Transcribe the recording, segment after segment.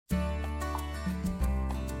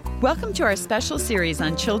Welcome to our special series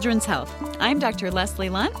on children's health. I'm Dr. Leslie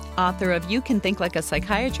Lunt, author of You Can Think Like a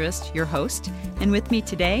Psychiatrist, your host, and with me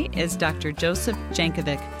today is Dr. Joseph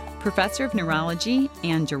Jankovic, professor of neurology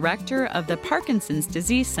and director of the Parkinson's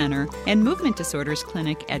Disease Center and Movement Disorders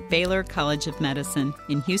Clinic at Baylor College of Medicine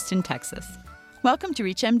in Houston, Texas. Welcome to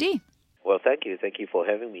ReachMD. Well, thank you. Thank you for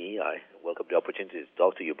having me. I welcome the opportunity to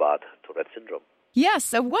talk to you about Tourette syndrome. Yes,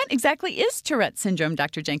 so what exactly is Tourette syndrome,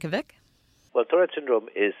 Dr. Jankovic? Well, Tourette syndrome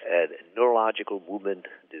is a neurological movement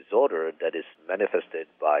disorder that is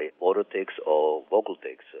manifested by motor tics or vocal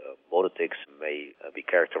tics. Motor tics may be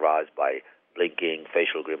characterized by blinking,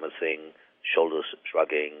 facial grimacing, shoulders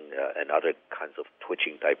shrugging, and other kinds of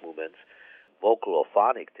twitching type movements. Vocal or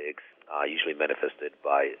phonic tics are usually manifested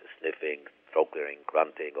by sniffing, throat clearing,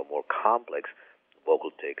 grunting, or more complex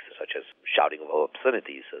vocal tics such as shouting of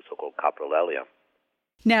obscenities, so-called coprolalia.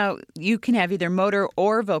 Now, you can have either motor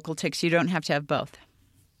or vocal tics. You don't have to have both.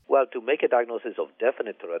 Well, to make a diagnosis of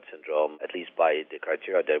definite Tourette syndrome, at least by the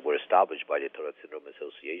criteria that were established by the Tourette Syndrome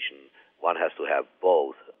Association, one has to have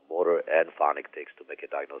both motor and phonic tics to make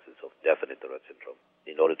a diagnosis of definite Tourette syndrome.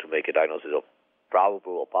 In order to make a diagnosis of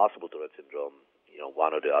probable or possible Tourette syndrome,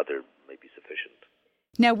 one or the other may be sufficient.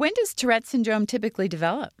 Now, when does Tourette syndrome typically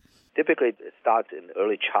develop? Typically, it starts in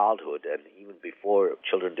early childhood, and even before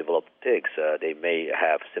children develop tics, they may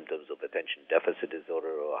have symptoms of attention deficit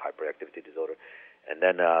disorder or hyperactivity disorder. And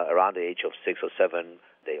then around the age of 6 or 7,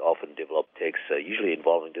 they often develop tics, usually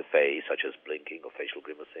involving the face, such as blinking or facial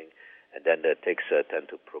grimacing. And then the tics tend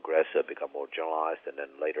to progress, become more generalized, and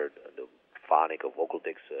then later the phonic or vocal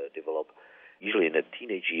tics develop. Usually in the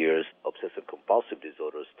teenage years, obsessive-compulsive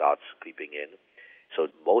disorder starts creeping in. So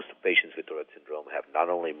most patients with Tourette syndrome have not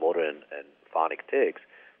only motor and phonic tics,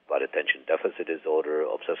 but attention deficit disorder,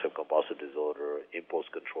 obsessive-compulsive disorder, impulse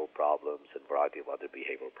control problems, and a variety of other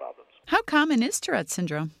behavioral problems. How common is Tourette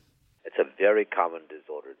syndrome? It's a very common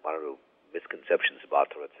disorder. One of the misconceptions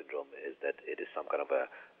about Tourette syndrome is that it is some kind of a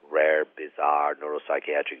rare, bizarre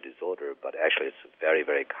neuropsychiatric disorder, but actually it's very,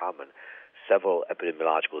 very common. Several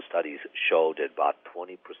epidemiological studies show that about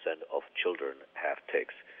 20% of children have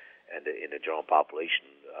tics. And in the general population,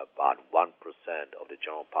 about 1% of the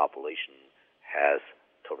general population has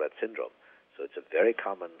Tourette syndrome. So it's a very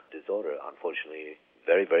common disorder, unfortunately,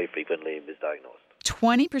 very, very frequently misdiagnosed.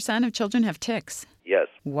 20% of children have tics? Yes.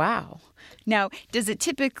 Wow. Now, does it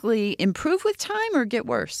typically improve with time or get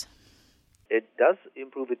worse? It does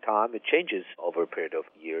improve with time. It changes over a period of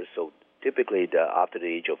years. So typically, after the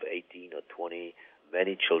age of 18 or 20,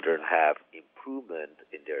 many children have improvement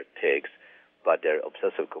in their tics, but their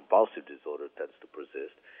obsessive-compulsive disorder tends to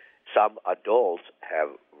persist. Some adults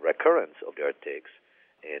have recurrence of their tics,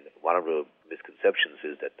 and one of the misconceptions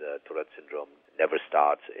is that Tourette syndrome never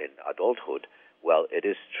starts in adulthood. Well, it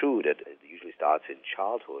is true that it usually starts in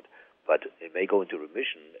childhood, but it may go into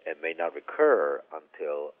remission and may not recur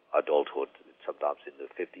until adulthood, sometimes in the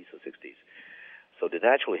 50s or 60s. So the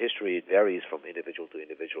natural history varies from individual to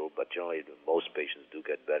individual, but generally most patients do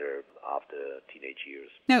get better after teenage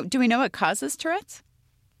years. Now, do we know what causes Tourette's?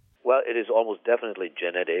 Well, it is almost definitely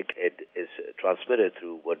genetic. It is transmitted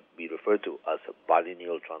through what we refer to as a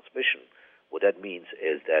bilineal transmission. What that means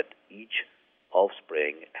is that each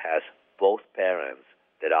offspring has both parents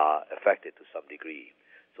that are affected to some degree.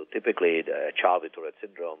 So typically, a child with Tourette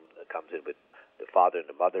syndrome comes in with the father and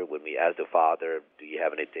the mother. When we ask the father, do you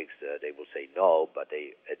have any tics, they will say no, but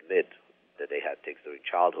they admit that they had tics during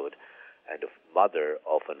childhood. And the mother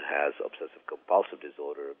often has obsessive-compulsive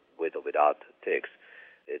disorder with or without tics.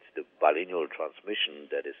 It's the bilineal transmission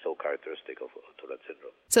that is so characteristic of Tourette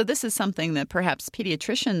syndrome. So this is something that perhaps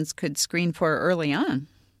pediatricians could screen for early on.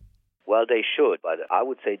 Well, they should, but I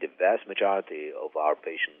would say the vast majority of our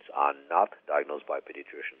patients are not diagnosed by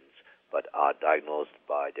pediatricians, but are diagnosed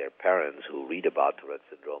by their parents who read about Tourette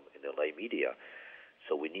syndrome in the lay media.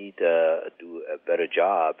 So we need to do a better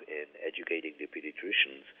job in educating the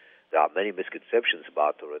pediatricians. There are many misconceptions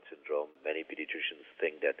about Tourette syndrome. Many pediatricians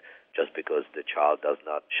think that just because the child does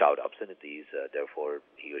not shout obscenities, therefore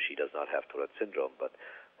he or she does not have Tourette syndrome. But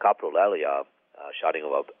coprolalia, shouting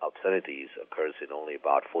of obscenities, occurs in only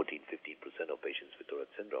about 14-15% of patients with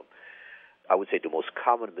Tourette syndrome. I would say the most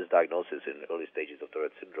common misdiagnosis in early stages of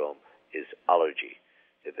Tourette syndrome is allergy.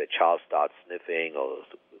 If a child starts sniffing or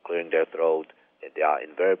clearing their throat, they are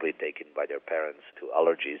invariably taken by their parents to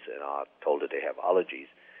allergies and are told that they have allergies.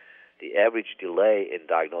 The average delay in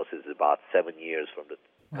diagnosis is about 7 years from the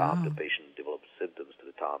time the patient develops symptoms to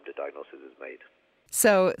the time the diagnosis is made.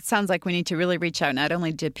 So it sounds like we need to really reach out not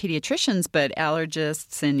only to pediatricians, but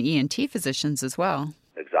allergists and ENT physicians as well.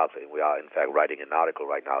 Exactly. We We are, in fact, writing an article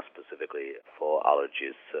right now specifically for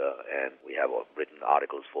allergists, and we have written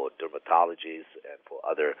articles for dermatologists and for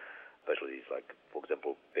other specialties. Like, for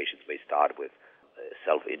example, patients may start with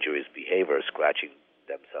self-injurious behavior, scratching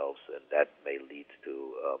themselves, and that may lead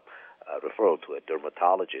to referral to a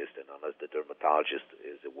dermatologist. And unless the dermatologist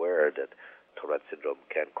is aware that Tourette syndrome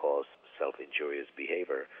can cause self-injurious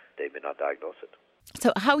behavior, they may not diagnose it. So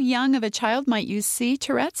how young of a child might you see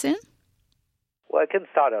Tourette's in? Well, it can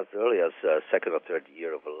start as early as second or third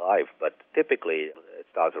year of life, but typically it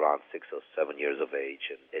starts around 6 or 7 years of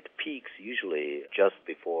age, and it peaks usually just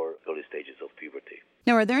before early stages of puberty.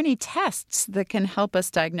 Now, are there any tests that can help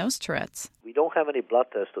us diagnose Tourette's? We don't have any blood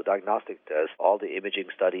tests or diagnostic tests. All the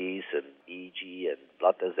imaging studies and EEG and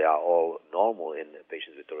blood tests, they are all normal in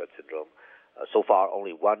patients with Tourette syndrome. So far,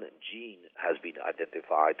 only one gene has been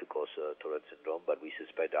identified to cause Tourette syndrome, but we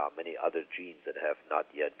suspect there are many other genes that have not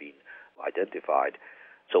yet been identified.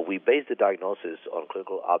 So we base the diagnosis on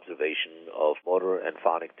clinical observation of motor and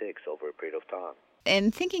phonic tics over a period of time.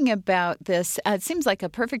 And thinking about this, it seems like a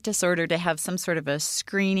perfect disorder to have some sort of a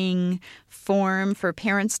screening form for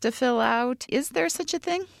parents to fill out. Is there such a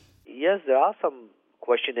thing? Yes, there are some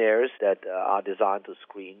questionnaires that are designed to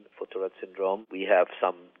screen for Tourette syndrome. We have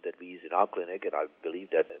some that we use in our clinic, and I believe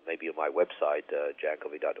that maybe on my website,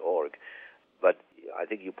 jankovic.org. But I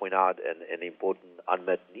think you point out an important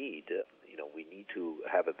unmet need. We need to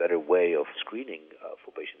have a better way of screening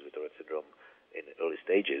for patients with Tourette syndrome in early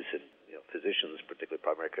stages. And physicians, particularly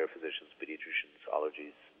primary care physicians, pediatricians,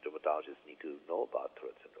 allergists, dermatologists, need to know about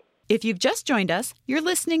Tourette syndrome. If you've just joined us, you're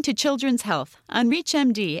listening to Children's Health on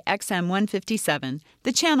ReachMD XM 157,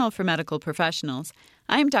 the channel for medical professionals.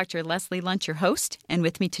 I'm Dr. Leslie Lunt, your host, and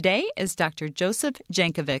with me today is Dr. Joseph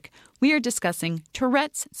Jankovic. We are discussing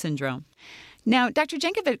Tourette's syndrome. Now, Dr.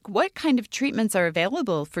 Jankovic, what kind of treatments are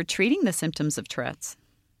available for treating the symptoms of Tourette's?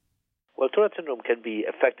 Well, Tourette syndrome can be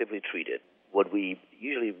effectively treated. What we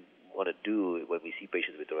usually want to do when we see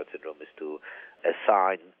patients with Tourette syndrome is to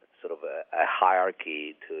assign sort of a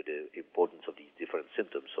hierarchy to the importance of these different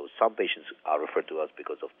symptoms. So some patients are referred to us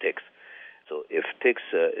because of tics. So if tics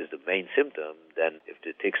is the main symptom, then if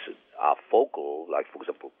the tics are focal, like, for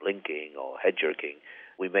example, blinking or head jerking,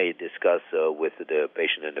 we may discuss with the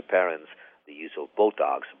patient and the parents the use of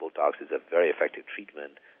Botox. Botox is a very effective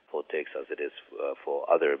treatment for tics as it is for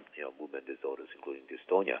other movement disorders, including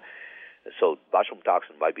dystonia. So botulinum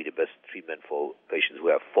toxin might be the best treatment for patients who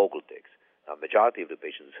have focal tics. Now, majority of the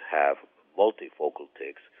patients have multifocal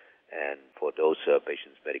tics, and for those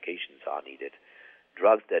patients, medications are needed.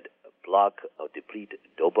 Drugs that block or deplete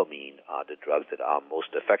dopamine are the drugs that are most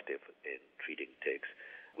effective in treating tics.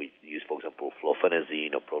 We use, for example,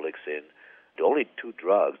 florfenazine or Prolixin. The only two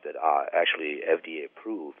drugs that are actually FDA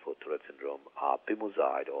approved for Tourette syndrome are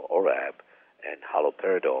Pimozide or Orab and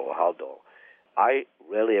haloperidol or Haldol. I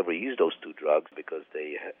rarely ever use those two drugs because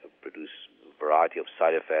they produce a variety of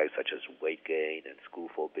side effects such as weight gain and school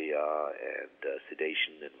phobia and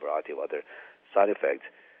sedation and a variety of other side effects.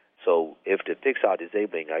 So if the tics are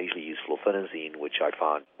disabling, I usually use florfenazine, which I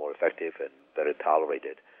found more effective and better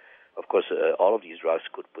tolerated. Of course, all of these drugs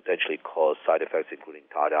could potentially cause side effects, including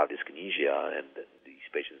tardive dyskinesia, and these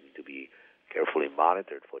patients need to be carefully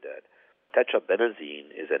monitored for that.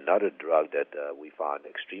 Tetrabenazine is another drug that we found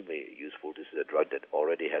extremely useful. This is a drug that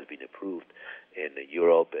already has been approved in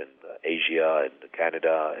Europe and Asia and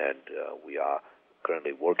Canada, and we are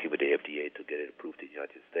currently working with the FDA to get it approved in the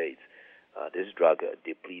United States. This drug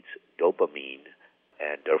depletes dopamine,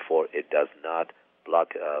 and therefore it does not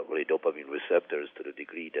block really dopamine receptors to the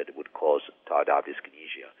degree that it would cause tardive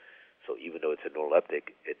dyskinesia. So even though it's a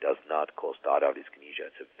neuroleptic, it does not cause tardive dyskinesia.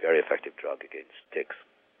 It's a very effective drug against tics.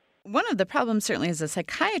 One of the problems, certainly as a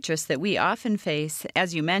psychiatrist, that we often face,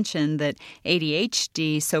 as you mentioned, that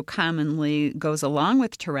ADHD so commonly goes along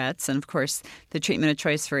with Tourette's. And, of course, the treatment of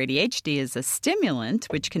choice for ADHD is a stimulant,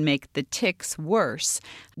 which can make the tics worse.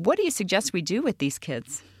 What do you suggest we do with these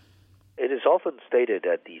kids? It is often stated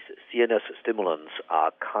that these CNS stimulants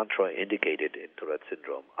are contraindicated in Tourette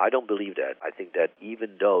syndrome. I don't believe that. I think that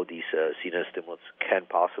even though these CNS stimulants can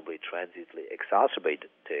possibly transiently exacerbate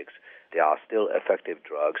tics, they are still effective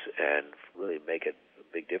drugs and really make a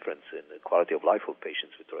big difference in the quality of life of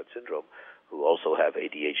patients with Tourette syndrome who also have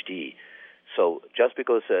ADHD. So just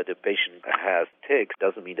because the patient has tics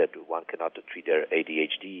doesn't mean that one cannot treat their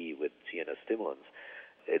ADHD with CNS stimulants.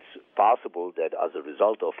 It's possible that as a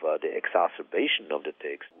result of the exacerbation of the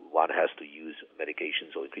tics, one has to use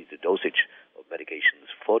medications or increase the dosage of medications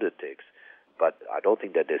for the tics. But I don't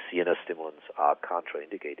think that the CNS stimulants are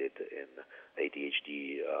contraindicated in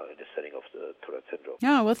ADHD in the setting of the Tourette syndrome.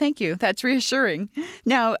 Oh, well, thank you. That's reassuring.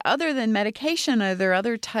 Now, other than medication, are there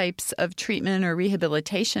other types of treatment or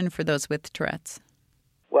rehabilitation for those with Tourette's?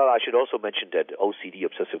 Well, I should also mention that OCD,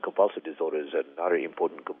 obsessive-compulsive disorder, is another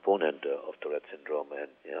important component of Tourette syndrome.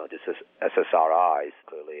 And, this SSRIs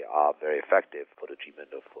clearly are very effective for the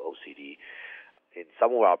treatment of OCD. In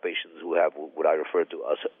some of our patients who have what I refer to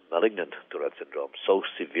as malignant Tourette syndrome, so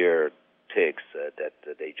severe tics that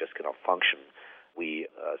they just cannot function, we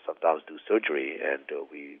sometimes do surgery, and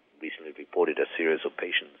we recently reported a series of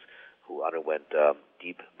patients who underwent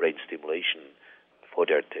deep brain stimulation for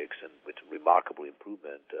their tics, and with remarkable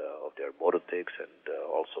improvement of their motor tics and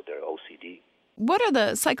also their OCD. What are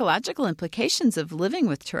the psychological implications of living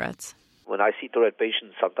with Tourette's? When I see Tourette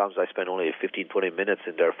patients, sometimes I spend only 15-20 minutes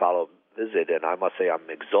in their follow-up visit, and I must say I'm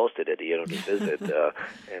exhausted at the end of the visit,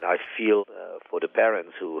 and I feel for the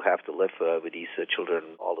parents who have to live with these children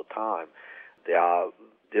all the time. They are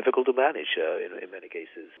difficult to manage in many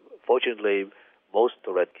cases. Fortunately, most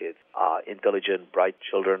Tourette kids are intelligent, bright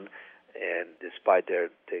children, and despite their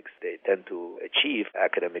tics, they tend to achieve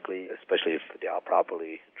academically, especially if they are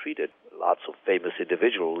properly treated. Lots of famous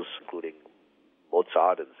individuals, including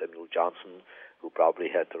Mozart and Samuel Johnson, who probably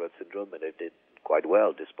had Tourette syndrome, and they did quite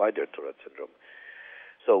well despite their Tourette syndrome.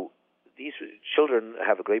 So these children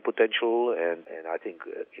have a great potential, and I think,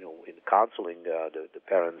 in counseling the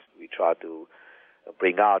parents, we try to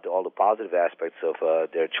bring out all the positive aspects of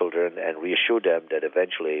their children and reassure them that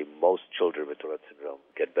eventually most children with Tourette syndrome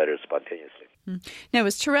get better spontaneously. Now,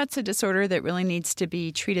 is Tourette's a disorder that really needs to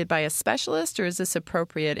be treated by a specialist, or is this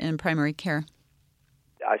appropriate in primary care?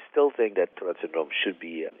 I still think that Tourette syndrome should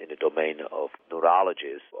be in the domain of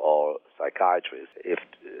neurologists or psychiatrists. If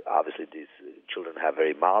obviously these children have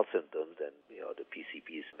very mild symptoms, then the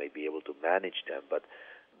PCPs may be able to manage them. But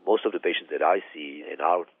most of the patients that I see in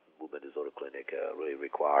our movement disorder clinic really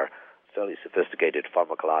require fairly sophisticated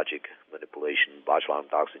pharmacologic manipulation, botulinum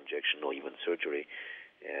toxin injection, or even surgery,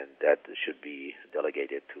 and that should be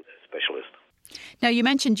delegated to a specialist. Now, you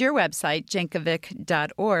mentioned your website,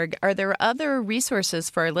 jankovic.org. Are there other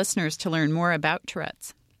resources for our listeners to learn more about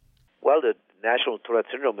Tourette's? Well, the National Tourette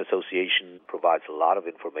Syndrome Association provides a lot of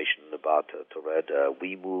information about Tourette.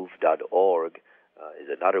 WeMove.org is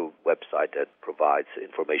another website that provides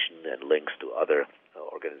information and links to other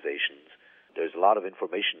organizations. There's a lot of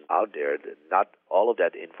information out there. Not all of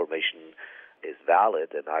that information is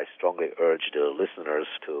valid, and I strongly urge the listeners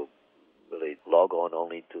to really log on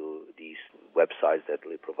only to these websites that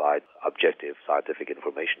really provide objective scientific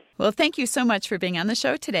information. Well, thank you so much for being on the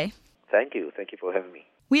show today. Thank you. Thank you for having me.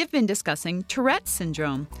 We have been discussing Tourette's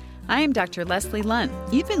syndrome. I am Dr. Leslie Lunt.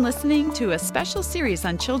 You've been listening to a special series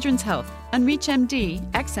on children's health on ReachMD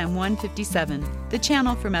XM157, the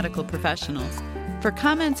channel for medical professionals. For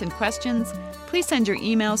comments and questions, please send your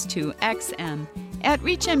emails to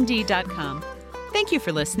xm@reachmd.com. Thank you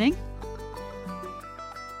for listening.